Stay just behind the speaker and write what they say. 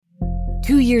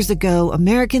2 years ago,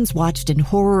 Americans watched in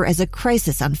horror as a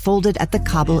crisis unfolded at the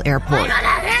Kabul airport.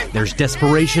 There's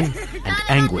desperation and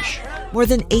anguish. More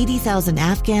than 80,000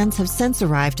 Afghans have since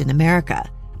arrived in America,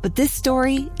 but this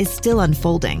story is still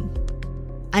unfolding.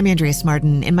 I'm Andrea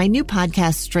Martin. In my new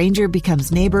podcast, Stranger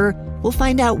Becomes Neighbor, we'll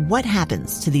find out what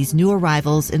happens to these new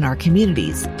arrivals in our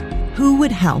communities. Who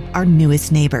would help our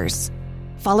newest neighbors?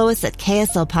 Follow us at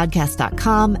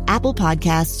kslpodcast.com, Apple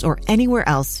Podcasts, or anywhere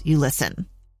else you listen.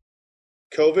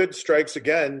 COVID strikes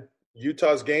again.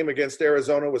 Utah's game against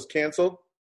Arizona was canceled.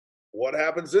 What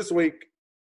happens this week?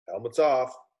 Helmets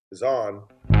Off is on.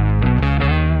 All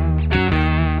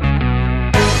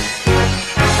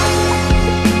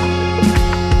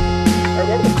right,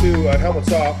 welcome to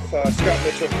Helmets Off. Scott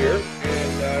Mitchell here,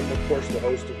 and I'm, of course, the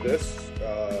host of this.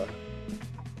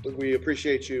 We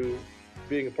appreciate you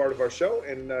being a part of our show,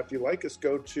 and if you like us,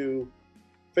 go to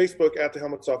Facebook at the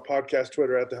Helmets Off Podcast,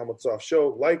 Twitter at the Helmets Off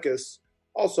Show. Like us.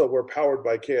 Also, we're powered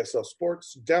by KSL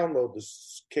Sports. Download the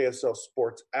KSL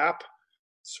Sports app.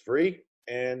 It's free.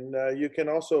 And you can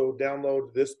also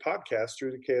download this podcast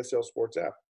through the KSL Sports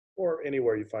app or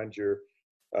anywhere you find your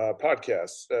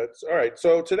podcasts. All right.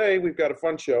 So today we've got a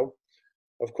fun show.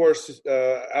 Of course,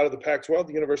 out of the Pac-12,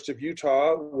 the University of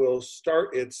Utah will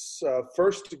start its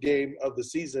first game of the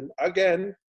season.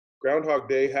 Again, Groundhog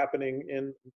Day happening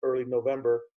in early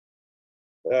November.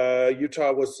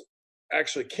 Utah was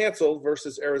actually canceled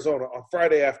versus Arizona on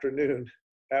Friday afternoon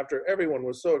after everyone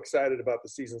was so excited about the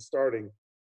season starting.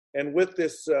 And with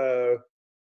this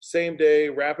same day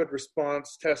rapid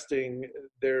response testing,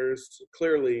 there's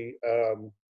clearly,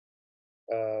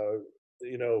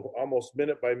 almost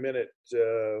minute by minute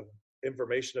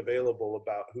information available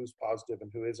about who's positive and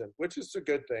who isn't, which is a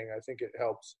good thing. I think it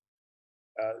helps.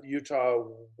 Utah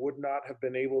would not have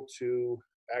been able to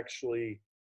actually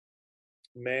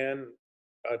man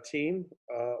a team,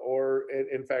 or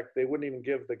in fact, they wouldn't even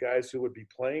give the guys who would be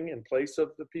playing in place of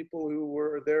the people who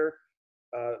were there.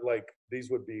 Like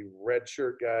these would be red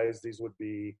shirt guys. These would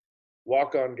be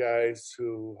walk-on guys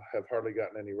who have hardly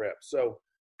gotten any reps. So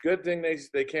good thing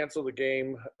they canceled the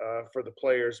game for the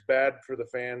players. Bad for the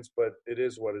fans, but it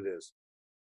is what it is.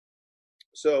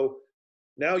 So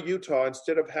now Utah,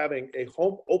 instead of having a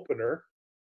home opener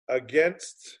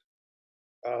against,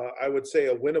 I would say,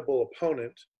 a winnable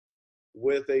opponent,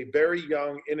 with a very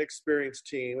young, inexperienced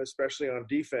team, especially on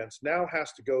defense, now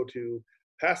has to go to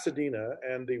Pasadena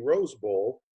and the Rose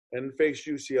Bowl and face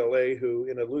UCLA, who,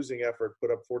 in a losing effort, put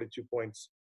up 42 points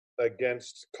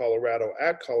against Colorado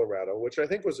at Colorado, which I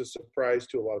think was a surprise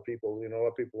to a lot of people. You know, a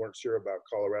lot of people weren't sure about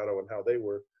Colorado and how they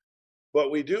were.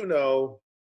 But we do know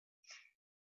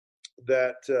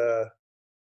that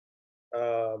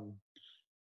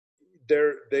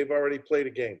they've already played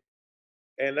a game.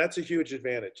 And that's a huge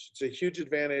advantage. It's a huge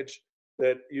advantage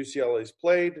that UCLA's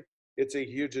played. It's a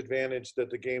huge advantage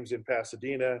that the game's in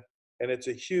Pasadena. And it's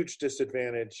a huge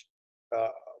disadvantage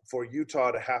for Utah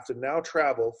to have to now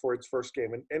travel for its first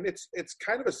game. And it's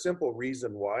kind of a simple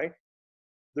reason why.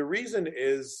 The reason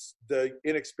is the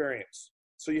inexperience.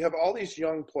 So you have all these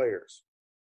young players.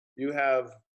 You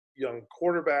have young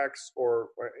quarterbacks, or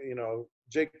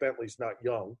Jake Bentley's not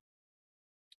young.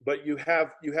 But you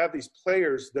have these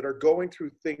players that are going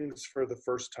through things for the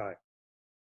first time.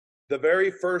 The very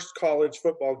first college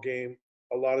football game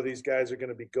a lot of these guys are going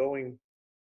to be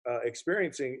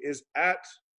experiencing is at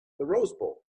the Rose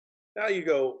Bowl. Now you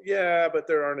go, yeah, but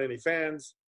there aren't any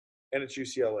fans, and it's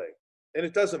UCLA. And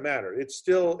it doesn't matter. It's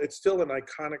still an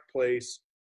iconic place.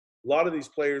 A lot of these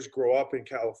players grow up in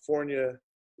California.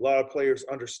 A lot of players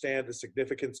understand the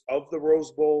significance of the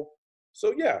Rose Bowl.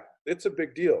 So yeah, it's a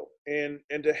big deal, and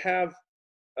to have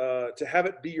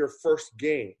it be your first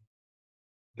game,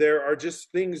 there are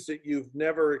just things that you've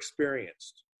never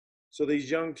experienced. So these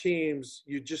young teams,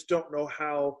 you just don't know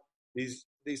how these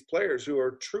players who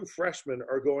are true freshmen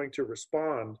are going to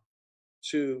respond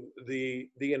to the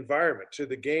environment, to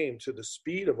the game, to the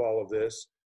speed of all of this.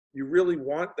 You really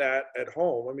want that at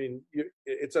home. I mean,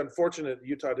 it's unfortunate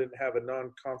Utah didn't have a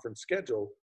non-conference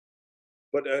schedule.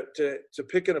 But to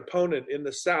pick an opponent in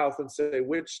the South and say,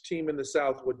 which team in the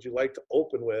South would you like to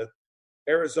open with?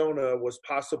 Arizona was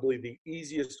possibly the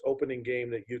easiest opening game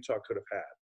that Utah could have had.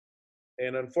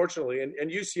 And unfortunately,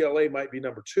 and UCLA might be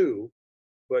number two,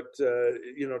 but, to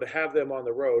have them on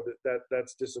the road,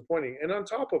 that's disappointing. And on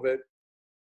top of it,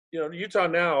 Utah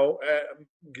now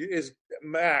is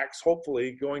max,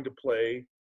 hopefully, going to play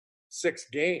 6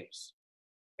 games.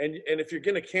 And if you're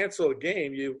going to cancel a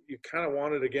game, you kind of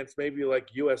want it against maybe like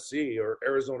USC or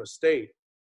Arizona State,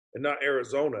 and not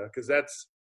Arizona, because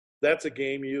that's a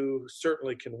game you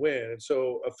certainly can win. And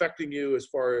so affecting you as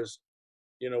far as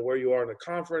where you are in the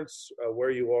conference,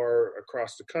 where you are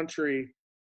across the country,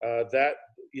 that,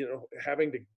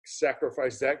 having to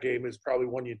sacrifice that game is probably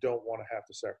one you don't want to have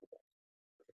to sacrifice.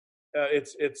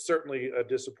 It's certainly a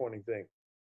disappointing thing.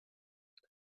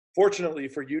 Fortunately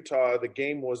for Utah, the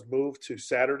game was moved to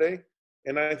Saturday,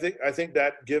 and I think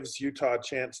that gives Utah a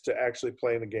chance to actually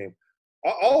play in the game.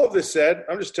 All of this said,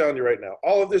 I'm just telling you right now,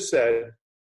 all of this said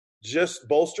just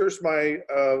bolsters my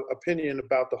opinion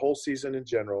about the whole season in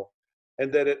general,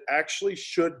 and that it actually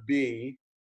should be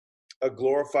a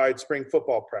glorified spring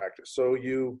football practice. So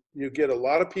you get a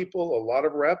lot of people, a lot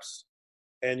of reps,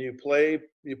 and you play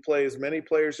as many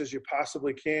players as you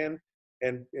possibly can,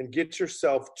 and get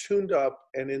yourself tuned up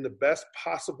and in the best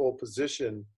possible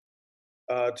position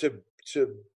to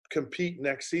compete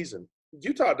next season.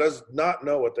 Utah does not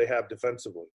know what they have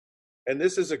defensively. And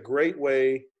this is a great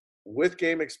way with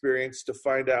game experience to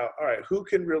find out, all right, who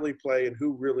can really play and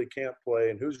who really can't play,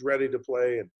 and who's ready to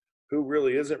play and who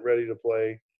really isn't ready to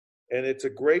play. And it's a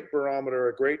great barometer,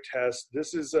 a great test.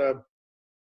 This is a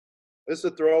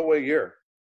throwaway year.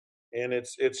 And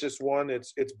it's just one,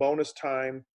 it's bonus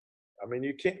time. I mean,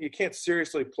 you can't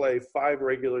seriously play 5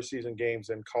 regular season games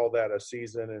and call that a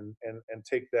season and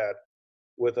take that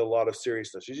with a lot of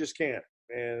seriousness. You just can't.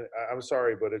 And I'm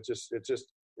sorry, but it just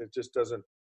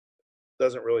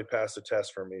doesn't really pass the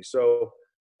test for me. So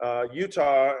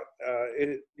Utah,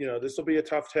 this will be a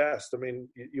tough test. I mean,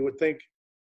 you would think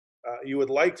you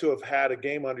would like to have had a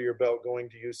game under your belt going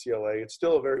to UCLA. It's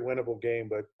still a very winnable game,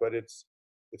 but it's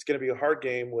going to be a hard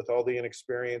game with all the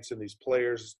inexperience and these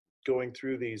players going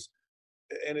through these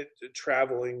and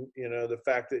traveling. The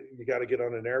fact that you got to get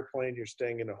on an airplane, you're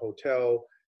staying in a hotel,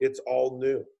 it's all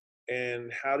new.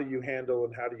 And how do you handle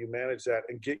and how do you manage that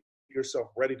and get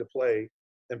yourself ready to play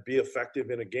and be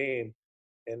effective in a game?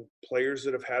 And players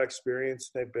that have had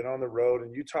experience, they've been on the road,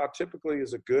 and Utah typically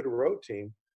is a good road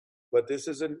team, but this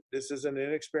is an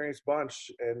inexperienced bunch,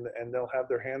 and they'll have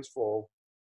their hands full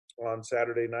on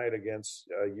Saturday night against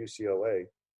UCLA,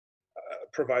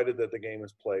 provided that the game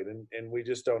is played, and we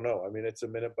just don't know. I mean, it's a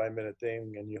minute by minute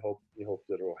thing, and you hope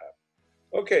that it will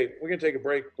happen. Okay, we're gonna take a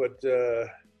break, but this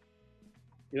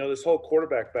whole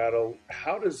quarterback battle,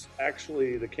 how does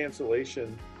actually the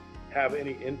cancellation have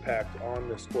any impact on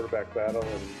this quarterback battle?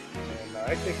 And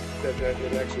I think that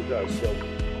it actually does. So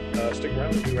stick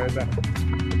around, we'll be right back.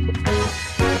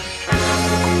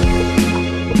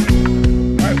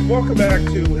 All right, welcome back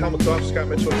to Helmets Off. Scott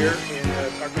Mitchell here,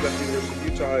 and talking about the University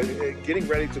of Utah getting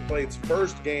ready to play its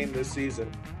first game this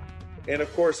season. And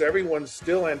of course, everyone's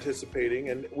still anticipating,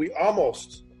 and we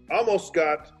almost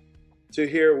got to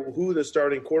hear who the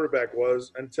starting quarterback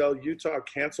was until Utah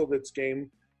canceled its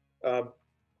game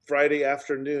Friday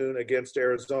afternoon against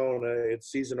Arizona,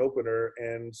 its season opener,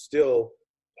 and still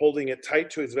holding it tight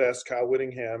to his vest. Kyle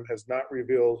Whittingham has not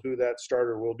revealed who that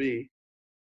starter will be.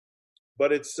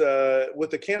 But it's with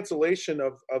the cancellation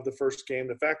of the first game,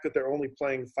 the fact that they're only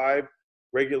playing 5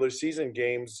 regular season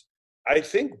games, I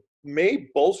think may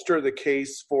bolster the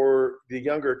case for the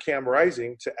younger Cam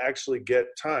Rising to actually get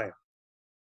time.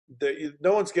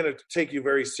 No one's going to take you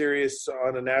very serious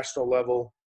on a national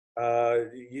level.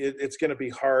 It's going to be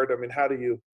hard. I mean, how do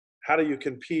you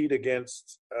compete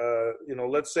against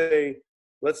let's say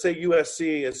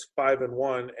USC is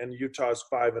 5-1 and Utah's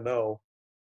 5-0.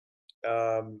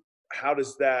 How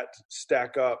does that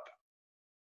stack up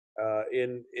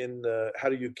in the? How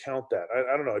do you count that?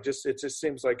 I don't know. It just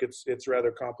seems like it's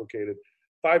rather complicated.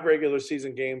 5 regular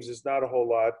season games is not a whole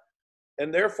lot.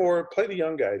 And therefore, play the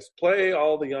young guys. Play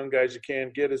all the young guys you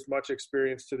can. Get as much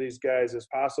experience to these guys as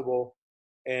possible,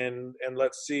 and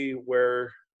let's see where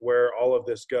all of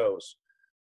this goes.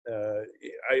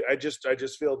 I just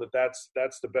feel that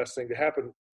that's the best thing to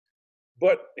happen.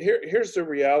 But here's the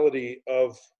reality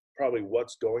of probably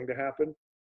what's going to happen.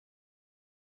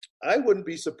 I wouldn't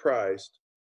be surprised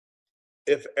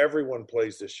if everyone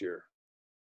plays this year.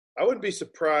 I wouldn't be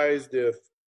surprised if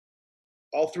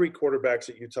all 3 quarterbacks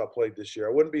at Utah played this year.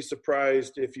 I wouldn't be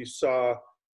surprised if you saw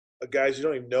guys you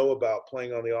don't even know about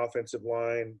playing on the offensive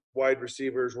line, wide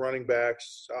receivers, running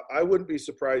backs. I wouldn't be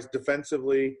surprised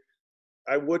defensively.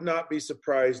 I would not be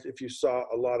surprised if you saw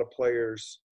a lot of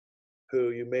players who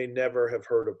you may never have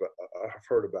heard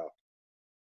about.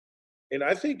 And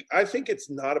I think it's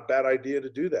not a bad idea to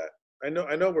do that. I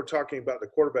know we're talking about the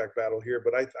quarterback battle here,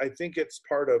 but I think it's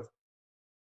part of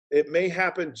 – it may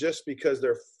happen just because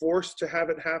they're forced to have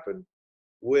it happen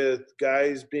with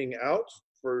guys being out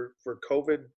for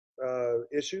COVID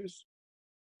issues.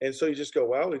 And so you just go,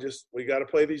 well, we got to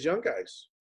play these young guys.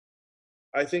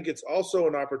 I think it's also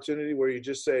an opportunity where you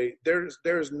just say there's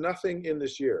nothing in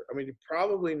this year. I mean, you're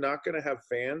probably not going to have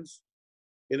fans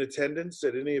in attendance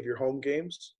at any of your home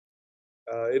games.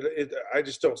 I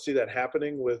just don't see that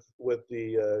happening with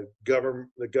the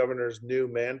governor's new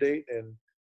mandate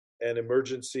and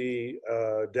emergency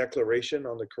declaration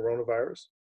on the coronavirus.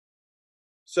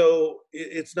 So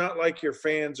it's not like your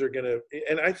fans are going to.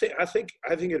 And I think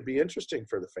it'd be interesting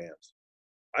for the fans.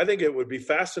 I think it would be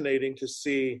fascinating to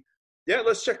see. Yeah,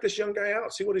 let's check this young guy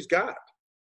out, see what he's got.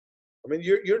 I mean,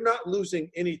 you're not losing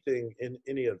anything in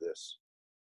any of this.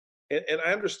 And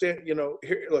I understand.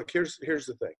 Here's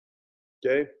the thing.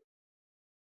 Okay,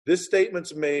 this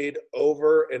statement's made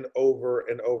over and over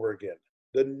and over again.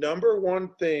 The number one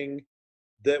thing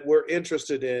that we're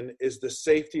interested in is the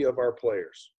safety of our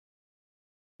players.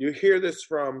 You hear this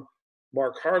from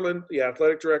Mark Harlan, the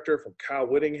athletic director, from Kyle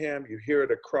Whittingham. You hear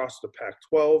it across the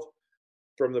Pac-12,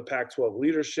 from the Pac-12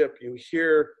 leadership. You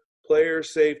hear player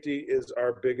safety is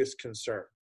our biggest concern.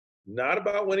 Not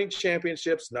about winning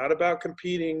championships, not about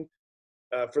competing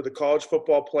for the college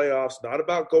football playoffs, not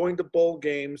about going to bowl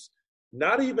games,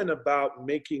 not even about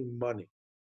making money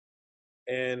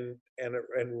and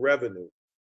revenue.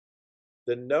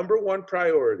 The number one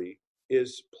priority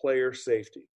is player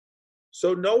safety.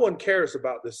 So no one cares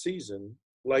about the season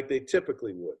like they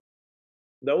typically would.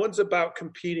 No one's about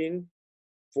competing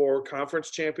for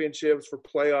conference championships, for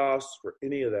playoffs, for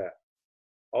any of that.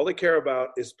 All they care about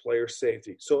is player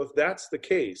safety. So if that's the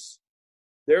case,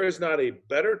 there is not a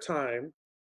better time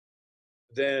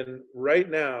than right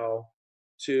now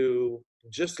to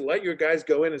just let your guys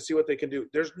go in and see what they can do.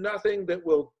 There's nothing that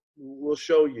will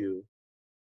show you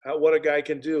what a guy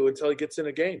can do until he gets in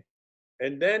a game.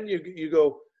 And then you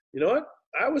go, you know what?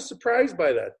 I was surprised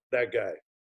by that guy.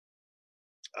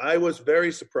 I was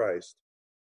very surprised.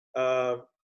 And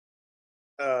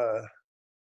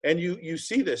you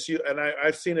see this,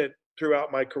 I've seen it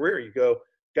throughout my career. You go,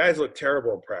 guys look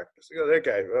terrible in practice. You go, that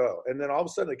guy, oh. And then all of a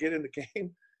sudden they get in the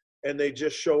game and they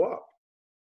just show up.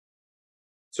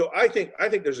 So I think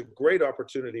there's a great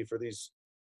opportunity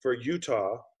for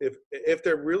Utah if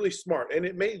they're really smart. And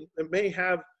it may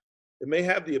have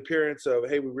the appearance of,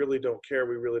 hey, we really don't care,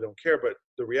 but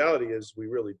the reality is we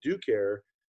really do care.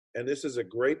 And this is a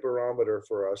great barometer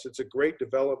for us. It's a great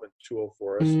development tool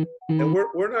for us. Mm-hmm. And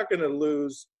we're not going to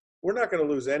lose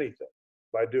anything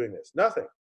by doing this. Nothing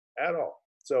at all.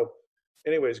 So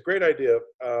anyways, great idea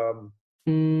for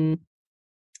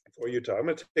Utah. I'm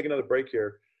going to take another break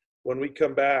here. When we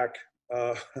come back,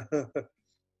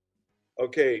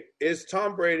 okay, is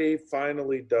Tom Brady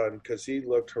finally done? Because he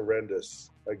looked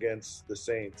horrendous against the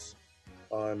Saints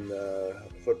on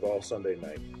football Sunday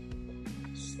night.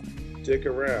 Stick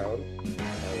around.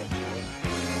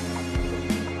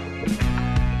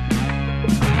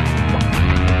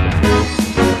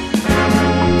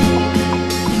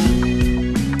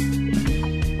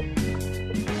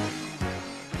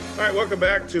 All right, welcome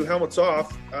back to Helmets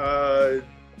Off.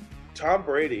 Tom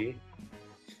Brady,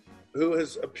 who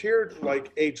has appeared like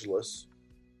ageless,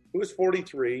 who is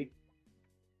 43,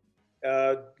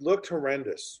 looked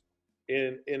horrendous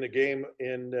in a game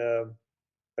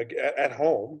at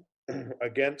home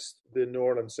against the New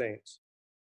Orleans Saints.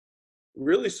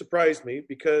 Really surprised me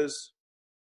because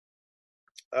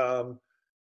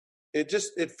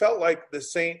it felt like the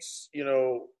Saints,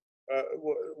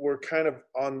 were kind of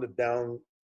on the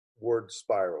downward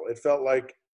spiral. It felt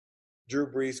like Drew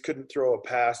Brees couldn't throw a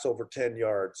pass over 10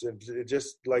 yards. And it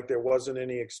just like there wasn't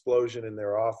any explosion in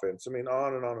their offense. I mean,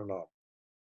 on and on and on.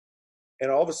 And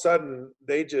all of a sudden,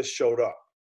 they just showed up.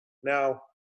 Now,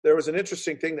 there was an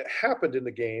interesting thing that happened in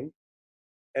the game.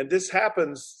 And this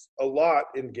happens a lot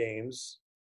in games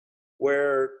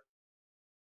where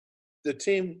the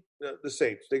team, the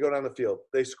Saints, they go down the field,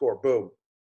 they score, boom.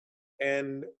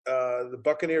 And the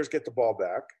Buccaneers get the ball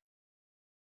back.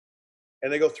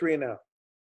 And they go 3-and-out.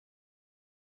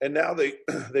 And now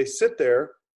they sit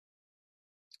there.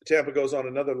 Tampa goes on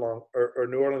another long, or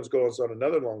New Orleans goes on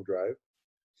another long drive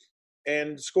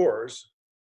and scores.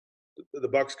 The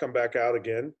Bucs come back out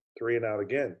again, 3-and-out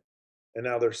again. And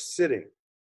now they're sitting.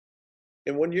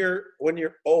 And when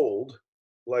you're old,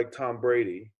 like Tom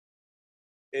Brady,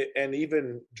 and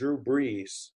even Drew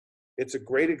Brees, it's a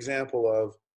great example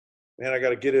of, man, I got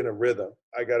to get in a rhythm.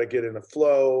 I got to get in a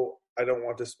flow. I don't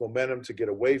want this momentum to get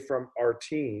away from our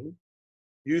team.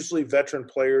 Usually veteran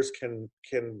players can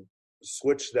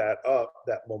switch that up,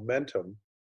 that momentum.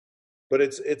 But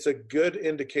it's a good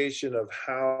indication of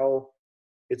how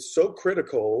it's so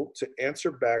critical to answer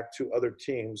back to other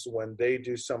teams when they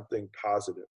do something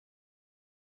positive.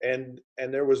 And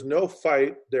there was no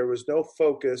fight, there was no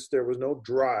focus, there was no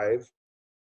drive,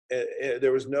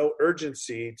 there was no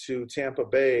urgency to Tampa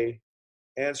Bay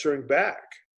answering back.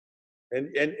 And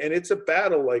it's a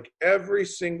battle like every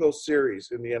single series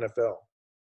in the NFL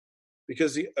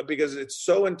because it's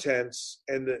so intense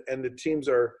and the teams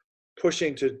are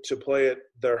pushing to play at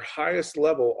their highest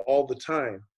level all the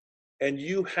time. And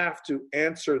you have to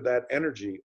answer that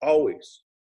energy always.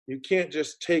 You can't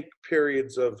just take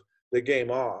periods of the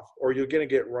game off or you're going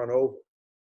to get run over.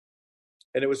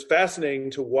 And it was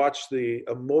fascinating to watch the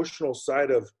emotional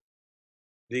side of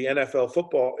the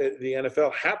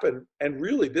NFL happen. And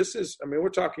really, we're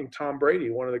talking Tom Brady,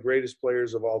 one of the greatest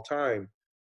players of all time,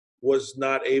 was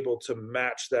not able to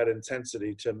match that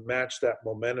intensity, to match that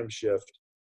momentum shift.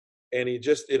 And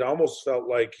it almost felt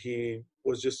like he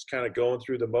was just kind of going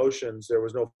through the motions. There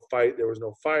was no fight, there was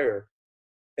no fire.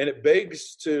 And it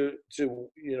begs to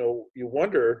you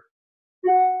wonder,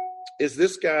 is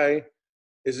this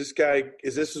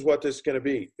what this is going to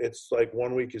be? It's like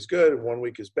 1 week is good and 1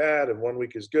 week is bad and 1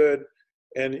 week is good.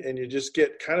 And you just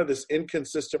get kind of this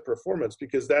inconsistent performance,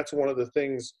 because that's one of the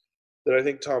things that I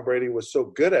think Tom Brady was so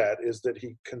good at, is that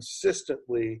he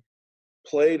consistently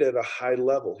played at a high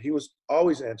level. He was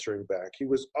always answering back. He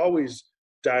was always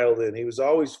dialed in. He was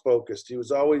always focused. He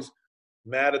was always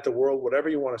mad at the world, whatever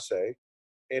you want to say.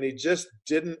 And he just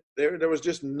didn't, there was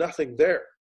just nothing there.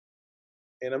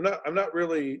 And I'm not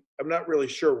really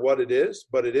sure what it is,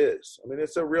 but it is. I mean,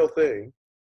 it's a real thing.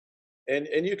 And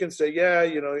you can say, yeah,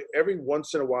 every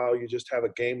once in a while you just have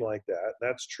a game like that.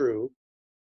 That's true.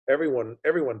 Everyone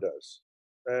does.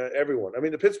 Everyone. I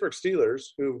mean, the Pittsburgh Steelers,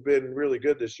 who've been really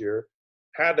good this year,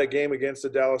 had a game against the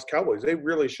Dallas Cowboys. They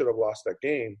really should have lost that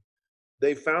game.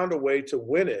 They found a way to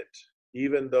win it,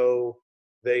 even though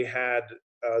they had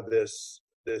this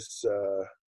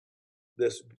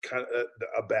kind of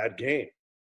a bad game.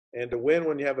 And to win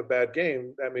when you have a bad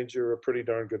game, that means you're a pretty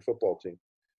darn good football team.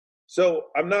 So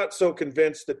I'm not so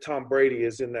convinced that Tom Brady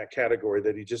is in that category,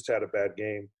 that he just had a bad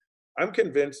game. I'm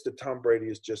convinced that Tom Brady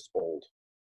is just old.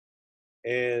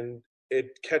 And it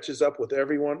catches up with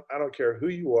everyone. I don't care who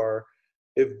you are.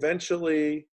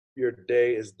 Eventually, your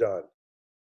day is done.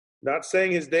 Not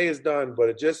saying his day is done, but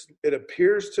it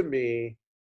appears to me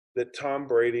that Tom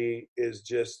Brady is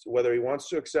just, whether he wants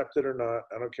to accept it or not,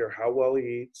 I don't care how well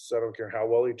he eats, I don't care how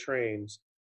well he trains,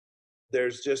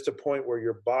 there's just a point where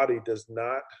your body does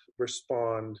not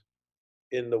respond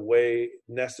in the way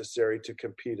necessary to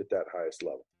compete at that highest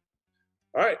level.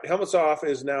 All right, Helmets Off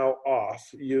is now off.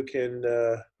 You can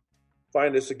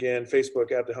find us again,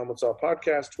 Facebook at the Helmets Off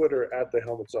Podcast, Twitter at the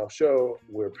Helmets Off Show.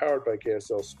 We're powered by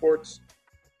KSL Sports.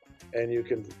 And you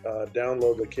can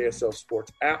download the KSL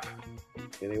Sports app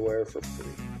anywhere for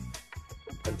free.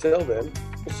 Until then,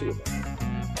 we'll see you then.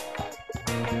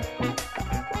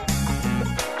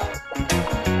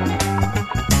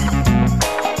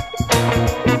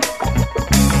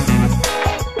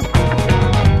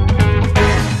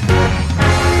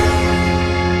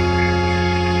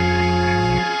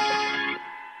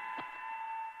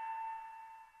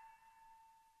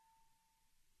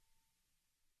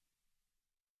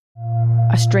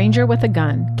 A stranger with a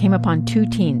gun came upon two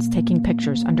teens taking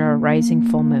pictures under a rising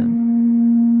full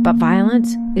moon. But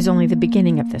violence is only the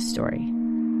beginning of this story.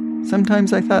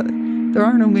 Sometimes I thought, there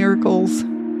are no miracles.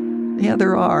 Yeah,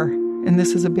 there are, and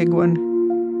this is a big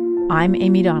one. I'm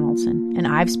Amy Donaldson, and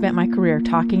I've spent my career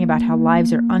talking about how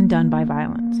lives are undone by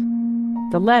violence.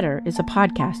 The Letter is a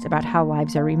podcast about how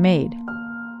lives are remade.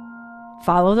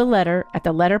 Follow The Letter at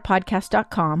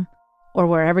theletterpodcast.com or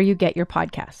wherever you get your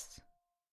podcasts.